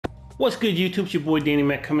What's good, YouTube? It's your boy Danny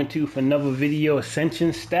Mac coming to you for another video.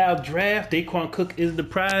 Ascension style draft. Daequan Cook is the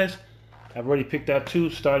prize. I've already picked out two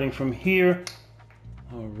starting from here.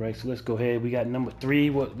 All right, so let's go ahead. We got number 3.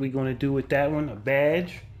 What we gonna do with that one? A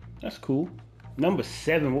badge. That's cool. Number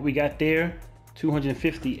 7. What we got there?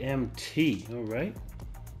 250 MT. All right.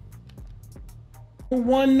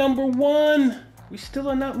 Number one. We still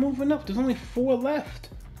are not moving up. There's only 4 left.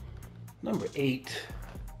 Number 8.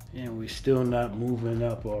 And we're still not moving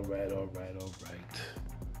up. All right.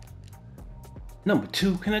 Number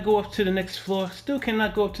 2, can I go up to the next floor? Still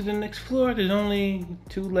cannot go up to the next floor. There's only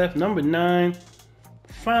 2 left. Number 9,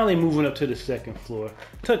 finally moving up to the 2nd floor.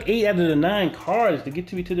 Took 8 out of the 9 cards to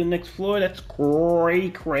get me to the next floor. That's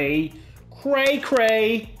cray.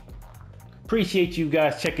 Appreciate you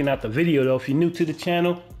guys checking out the video though. If you're new to the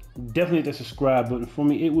channel, definitely hit the subscribe button for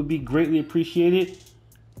me. It would be greatly appreciated.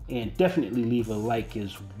 And definitely leave a like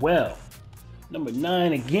as well. Number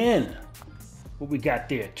 9 again. What we got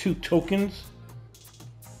there? 2 tokens.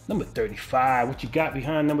 Number 35. What you got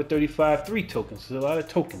behind number 35? 3 tokens. There's a lot of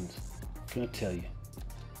tokens. Can I tell you?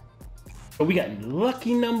 But we got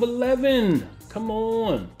lucky number 11. Come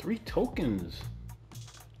on. 3 tokens.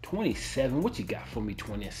 27. What you got for me?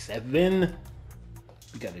 27.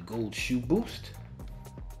 We got a gold shoe boost.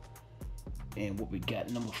 And what we got,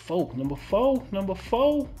 number 4.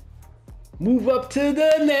 Move up to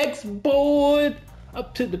the next board.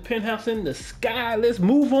 Up to the penthouse in the sky. Let's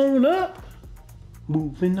move on up.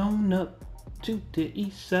 Moving on up to the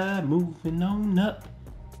east side. Moving on up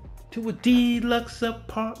to a deluxe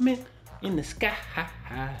apartment in the sky.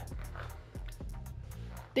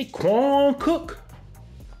 Daequan Cook.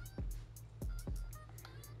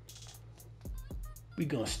 We're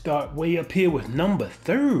gonna start way up here with number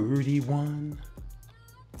 31.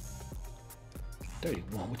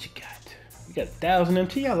 31, what you got? You got 1,000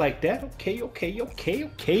 MT, I like that. Okay.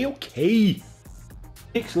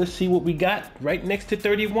 Next, let's see what we got. Right next to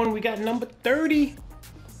 31, we got number 30.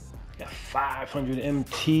 Got 500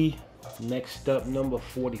 MT. Next up, number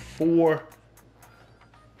 44.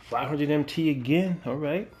 500 MT again, all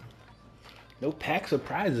right. No pack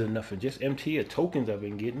surprises or nothing, just MT or tokens I've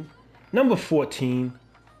been getting. Number 14,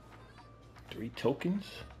 3 tokens.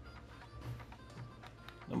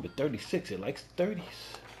 Number 36, it likes 30s.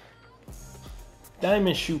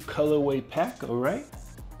 Diamond shoe colorway pack, all right.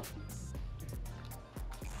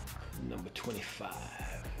 Number 25.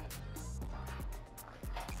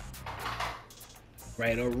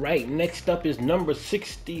 All right. Next up is number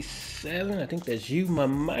 67. I think that's you, my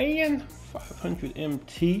man. 500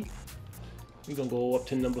 MT. We're gonna go up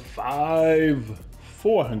to number 5.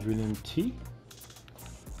 400 MT.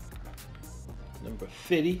 Number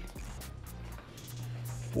 50.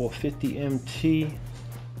 450 MT.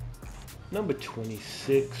 Number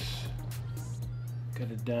 26. Got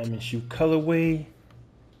a diamond shoe colorway.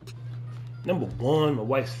 Number 1, my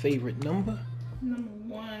wife's favorite number. Number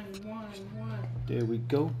one. There we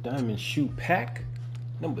go. Diamond shoe pack.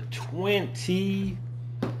 Number 20.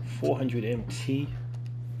 400 MT.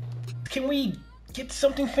 Can we get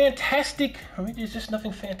something fantastic? I mean, there's just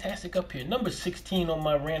nothing fantastic up here. Number 16 on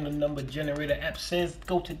my random number generator app says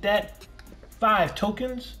go to that. 5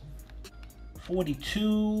 tokens.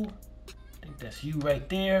 42. I think that's you right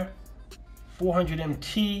there. 400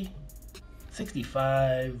 MT.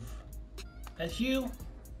 65. That's you.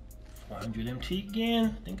 400 MT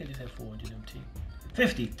again. I think I just had 400 MT.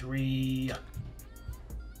 53.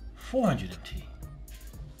 400 MT.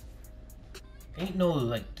 Ain't no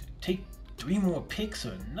like take 3 more picks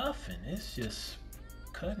or nothing. It's just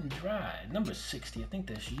cut and dry. Number 60. I think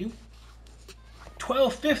that's you.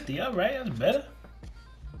 1250. All right, that's better.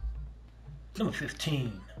 Number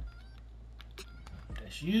 15.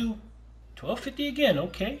 That's you. 1250 again.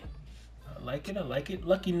 Okay. I like it.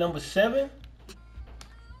 Lucky number 7.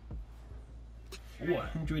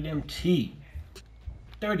 400 MT.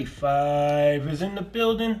 35 is in the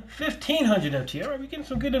building. 1500 MT. All right, we're getting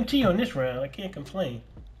some good MT on this round. I can't complain.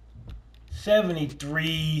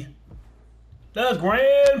 73. The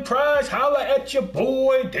grand prize. Holla at your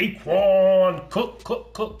boy Daequan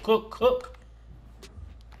Cook.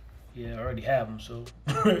 Yeah, I already have them, so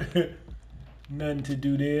nothing to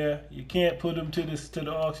do there. You can't put them to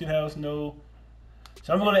the auction house, no.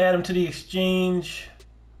 So I'm gonna add them to the exchange.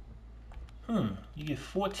 You get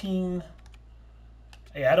 14.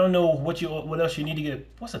 Hey, I don't know what else you need to get.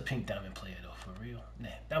 What's a pink diamond player though, for real? Nah,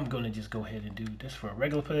 I'm gonna just go ahead and do this for a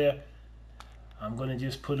regular player. I'm gonna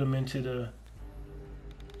just put them into the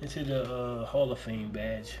Hall of Fame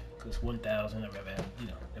badge, because 1,000, I'd rather have,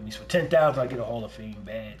 that means for 10,000 I get a Hall of Fame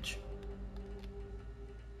badge.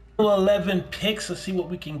 11 picks. Let's see what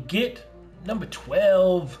we can get. Number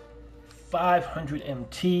 12. 500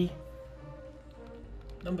 MT.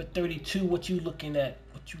 Number 32, what you looking at?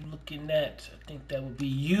 What you looking at? I think that would be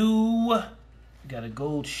you. Got a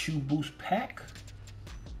gold shoe boost pack.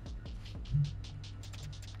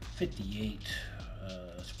 58,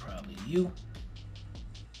 that's probably you.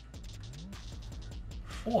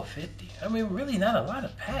 450. I mean, really not a lot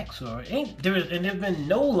of packs, or ain't there? And there've been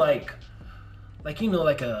no like you know,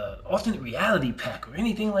 like a alternate reality pack or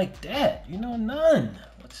anything like that. You know, none.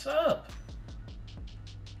 What's up?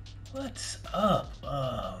 What's up?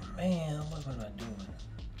 Oh man, what am I doing?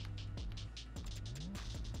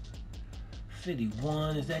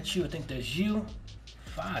 51, is that you? I think that's you.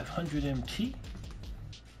 500 MT.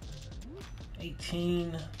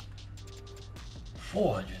 18.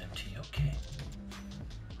 400 MT, okay.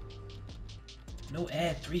 No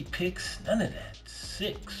add 3 picks, none of that.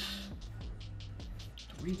 6.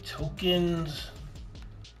 3 tokens.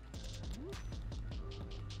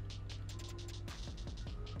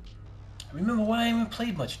 Remember why I haven't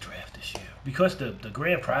played much draft this year? Because the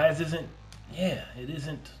grand prize isn't, yeah, it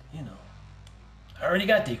isn't, you know. I already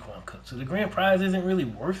got Daequan cooked, so the grand prize isn't really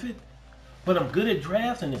worth it. But I'm good at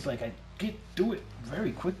drafts, and it's like I get through it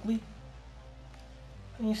very quickly.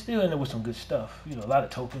 And you still end up with some good stuff, you know, a lot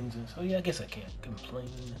of tokens, and so yeah, I guess I can't complain.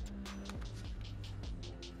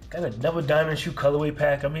 Got a double diamond shoe colorway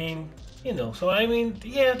pack. I mean, you know, so I mean,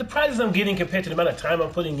 yeah, the prizes I'm getting compared to the amount of time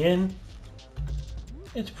I'm putting in,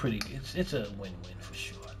 it's pretty good. It's a win-win for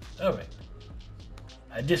sure. All right.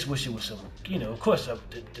 I just wish it was some, you know, of course,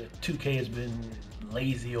 the 2K has been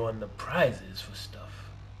lazy on the prizes for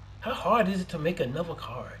stuff. How hard is it to make another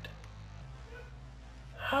card?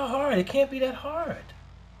 How hard? It can't be that hard.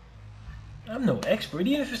 I'm no expert.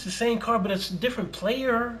 Even if it's the same card, but it's a different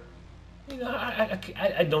player. You know,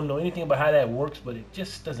 I don't know anything about how that works, but it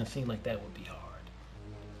just doesn't seem like that would be hard.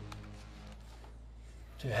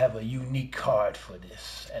 To have a unique card for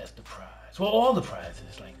this as the prize. Well, all the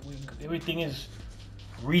prizes, like everything is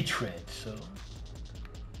retread, so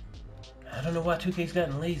I don't know why 2K's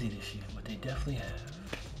gotten lazy this year, but they definitely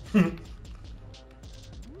have.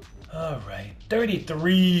 All right,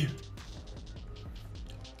 33.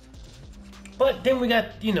 But then we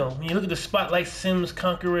got, you know, when you look at the Spotlight Sims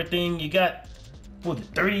Conqueror thing, you got, what was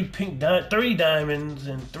it, 30 diamonds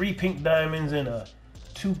and 3 pink diamonds and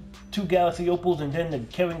two Galaxy Opals, and then the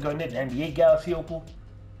Kevin Garnett 98 Galaxy Opal.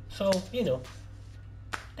 So, you know,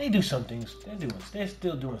 they do some things. They're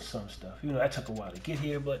still doing some stuff. You know, that took a while to get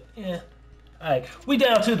here, but yeah. All right, we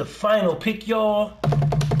down to the final pick, y'all.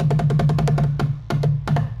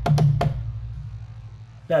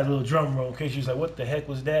 That little drum roll, in case you was like, what the heck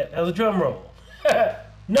was that? That was a drum roll.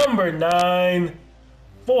 Number 9.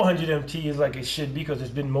 400 MT is like it should be because it's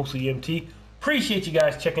been mostly MT. Appreciate you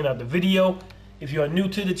guys checking out the video. If you are new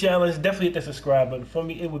to the channel, definitely hit the subscribe button for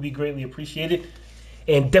me. It would be greatly appreciated.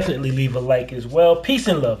 And definitely leave a like as well. Peace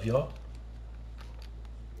and love, y'all.